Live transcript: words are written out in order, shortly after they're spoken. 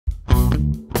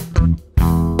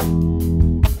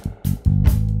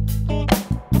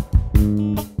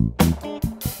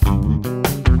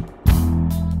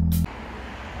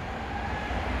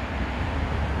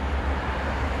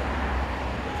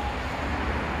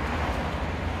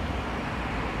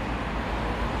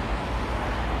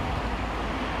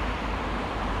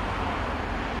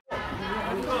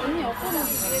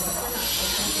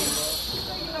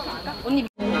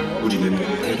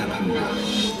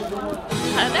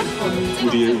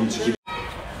우리의 움직임.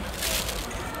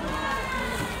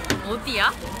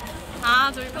 어디야?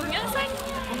 아, 저기 동영상.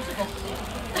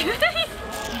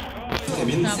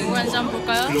 자, 뭐 한지 한번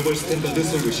볼까요? 글로벌 스탠더드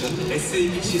솔루션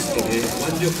SAP 시스템의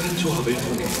완벽한 조합을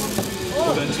통해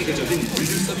보다 체계적인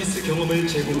물류 서비스 경험을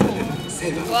제공하는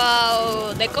세가.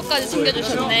 와우, 내 것까지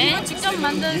챙겨주셨네. 직접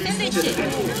만든 샌드위치.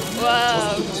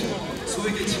 와우.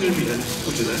 소외계층을 위한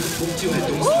꾸준한 복지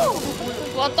활동 사업.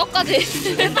 와, 떡까지.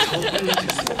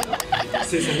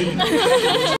 세상은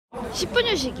 10분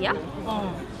휴식이야?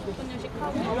 10분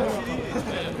휴식하고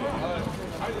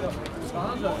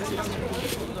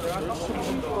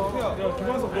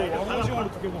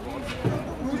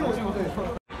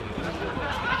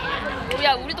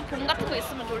야, 우리도 봄 같은 거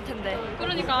있으면 좋을 텐데.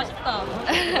 그러니까 아쉽다.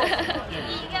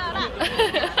 이겨라.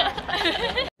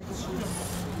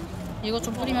 이거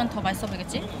좀 뿌리면 더 맛있어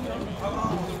보이겠지?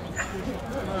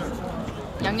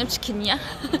 양념치킨이야?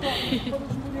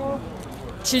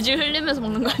 질질 흘리면서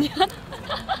먹는 거 아니야?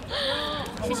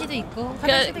 휴지도 있고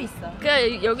화장실도 있어.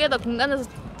 그냥 여기에다 공간에서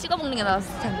찍어 먹는 게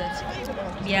나았을 텐데.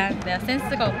 미안, 내가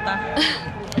센스가 없다.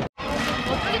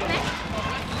 어떻겠네?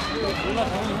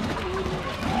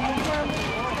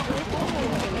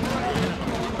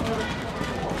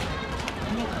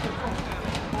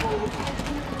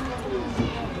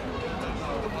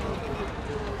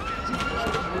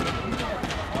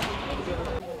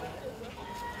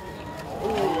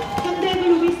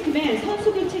 현대블루비스팀의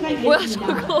선수 교체가 있겠습니다. 뭐야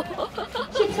저거?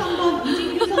 13번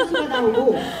이진규 선수가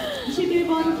나오고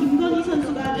 21번 김건희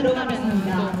선수가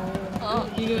들어가겠습니다.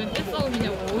 이거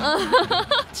떼싸움이냐고.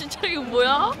 진짜 이거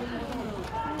뭐야?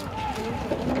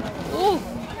 오!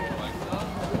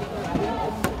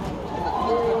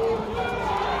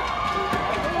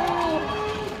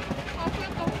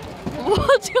 와,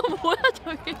 지금 뭐야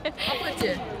저게?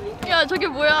 아프겠지? 야, 저게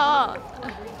뭐야?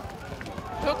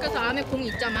 그렇게 해서 안에 공이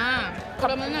있잖아.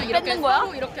 그러면은 이렇게 뺏는 거야?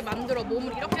 서로 이렇게 만들어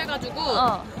몸을 이렇게 해가지고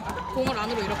어. 공을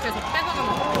안으로 이렇게 해서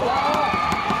빼가가는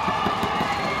거야.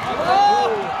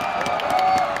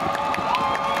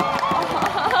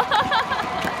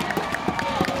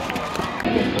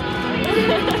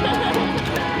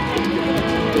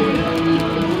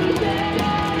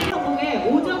 성공에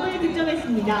 5점을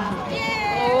득점했습니다.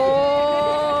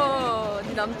 오,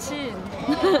 네 남친.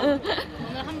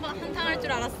 오늘 한탕 할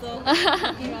줄 알았어.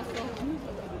 이리 왔어.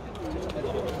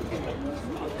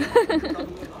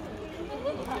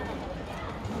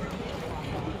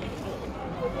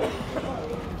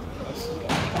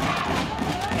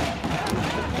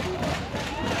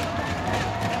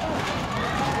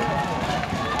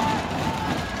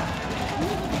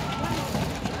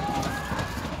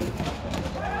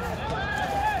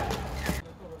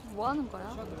 뭐 하는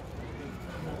거야?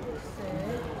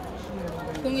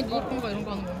 공이 누가 건가 이런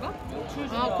거 하는 건가?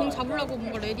 아, 공 잡으려고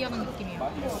뭔가 레디하는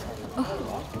느낌이야.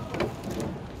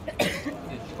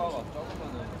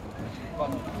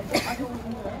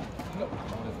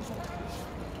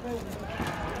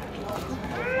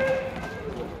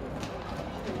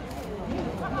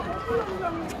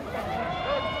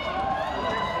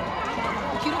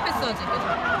 뒤로 패스하지.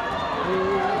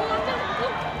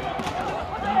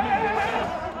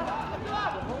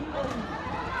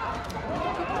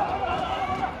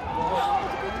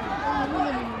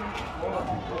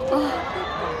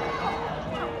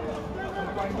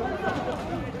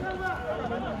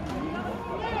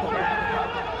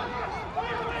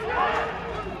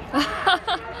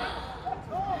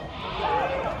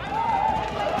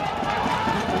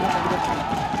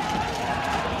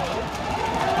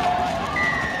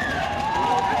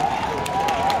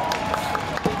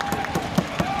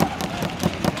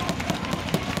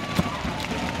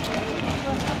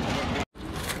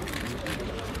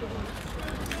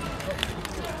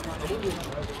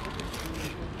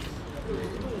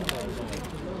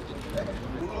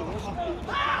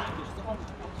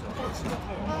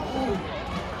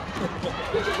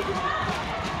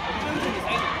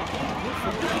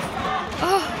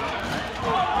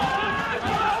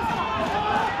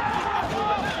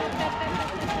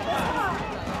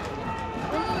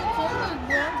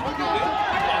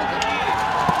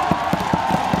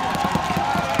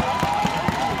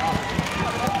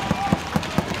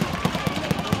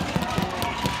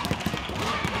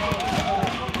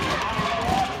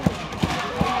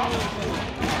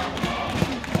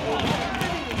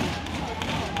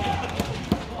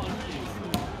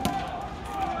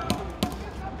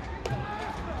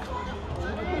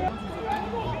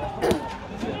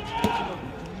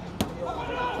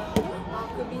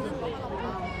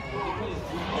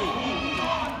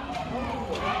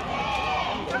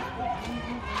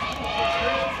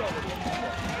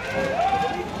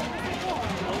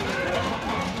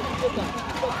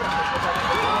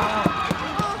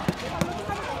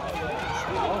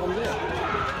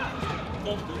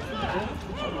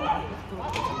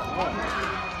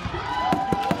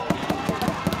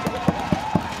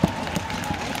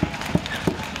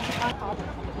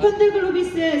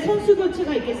 현대글로비스의 선수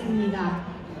교체가 있겠습니다.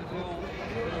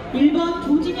 1번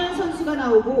조진현 선수가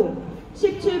나오고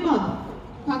 17번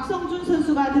곽성준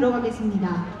선수가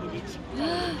들어가겠습니다.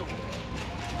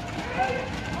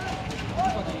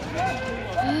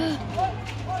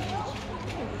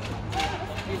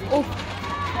 오.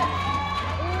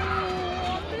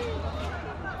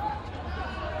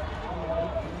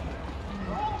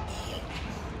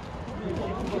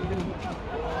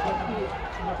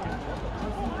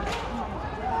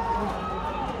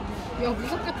 야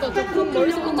무섭겠다. 저분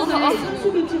멀리서 한국전력공사의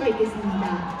선수 교체가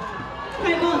있겠습니다.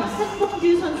 8번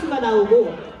한봉규 선수가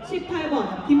나오고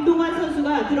 18번 김동환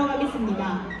선수가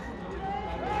들어가겠습니다.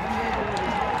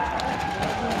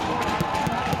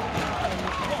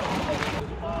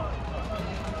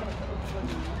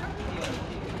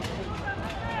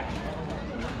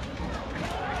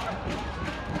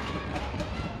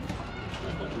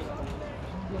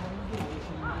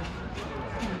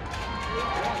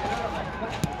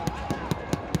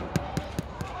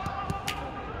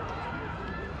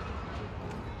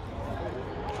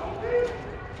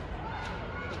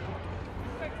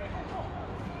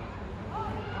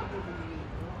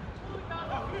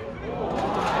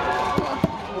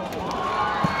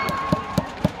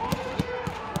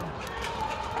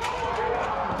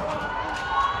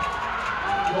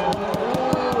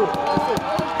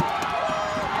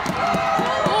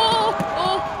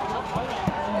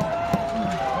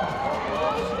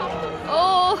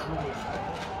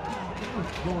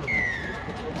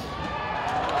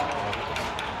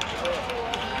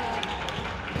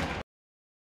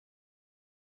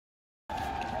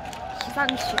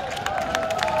 시상식.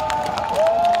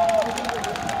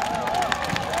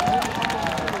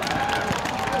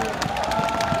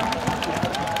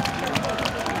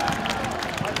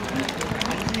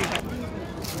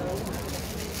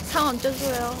 상 언제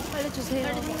줘요? 빨리 주세요.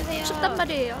 빨리 주세요. 춥단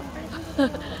말이에요.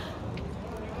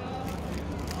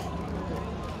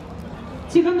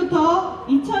 지금부터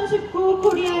 2019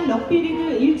 코리안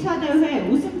럭비리그 1차 대회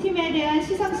우승팀에 대한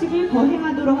시상식을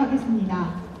거행하도록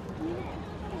하겠습니다.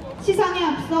 시상에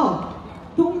앞서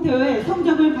동대회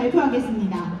성적을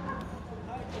발표하겠습니다.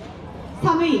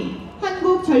 3위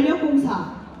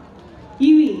한국전력공사,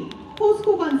 2위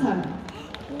포스코건설,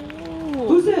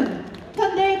 우승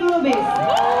현대글로비스,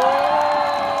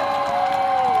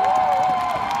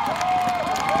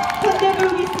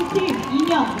 현대글로비스 팀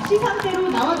 2명 시상대로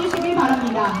나와주시길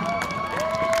바랍니다.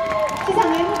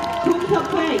 시상은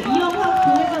동협회 이영학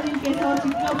부회장님께서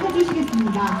직접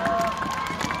해주시겠습니다.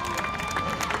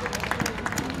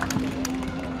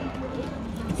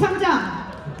 상장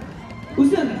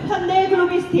우승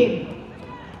현대글로비스 팀,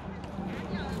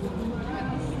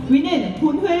 위는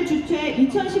본회 주최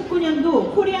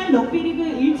 2019년도 코리안 럭비리그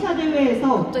 1차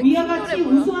대회에서 위와 같이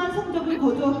우수한 성적을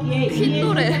거두었기에 이에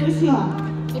상을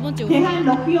수여한 두 번째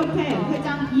대한럭비협회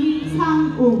회장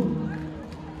이상웅.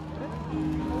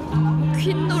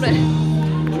 퀸 노래.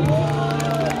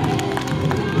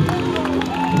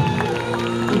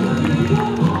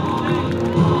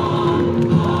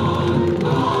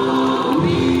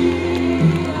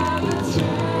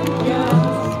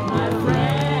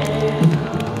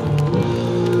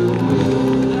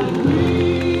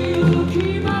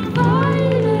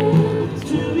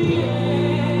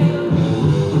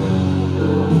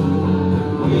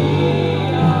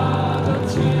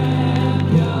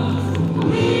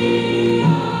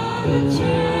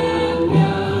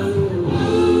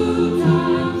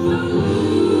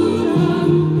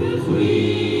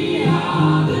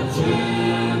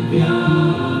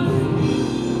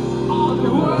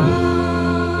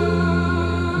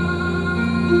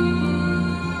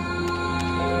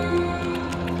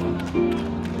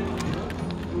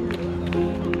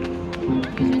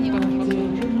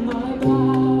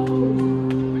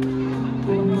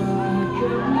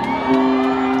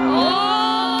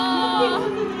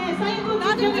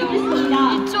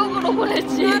 이쪽으로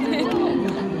보내지.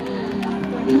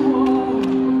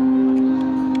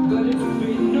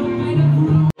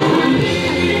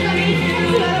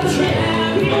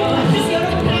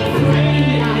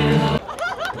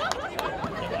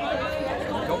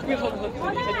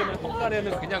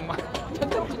 성깔에는 그냥 막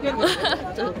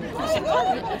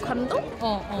감독?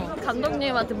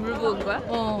 감독님한테 물 부은 거야?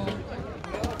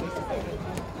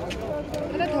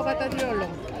 하나 더 갖다 드려요.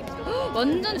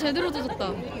 완전 제대로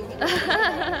젖었다.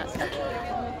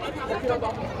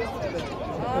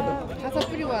 가서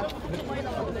뿌리고 와.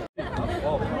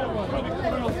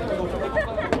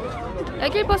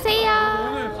 여길 보세요.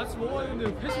 오늘 같이 먹어야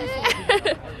되는데 회식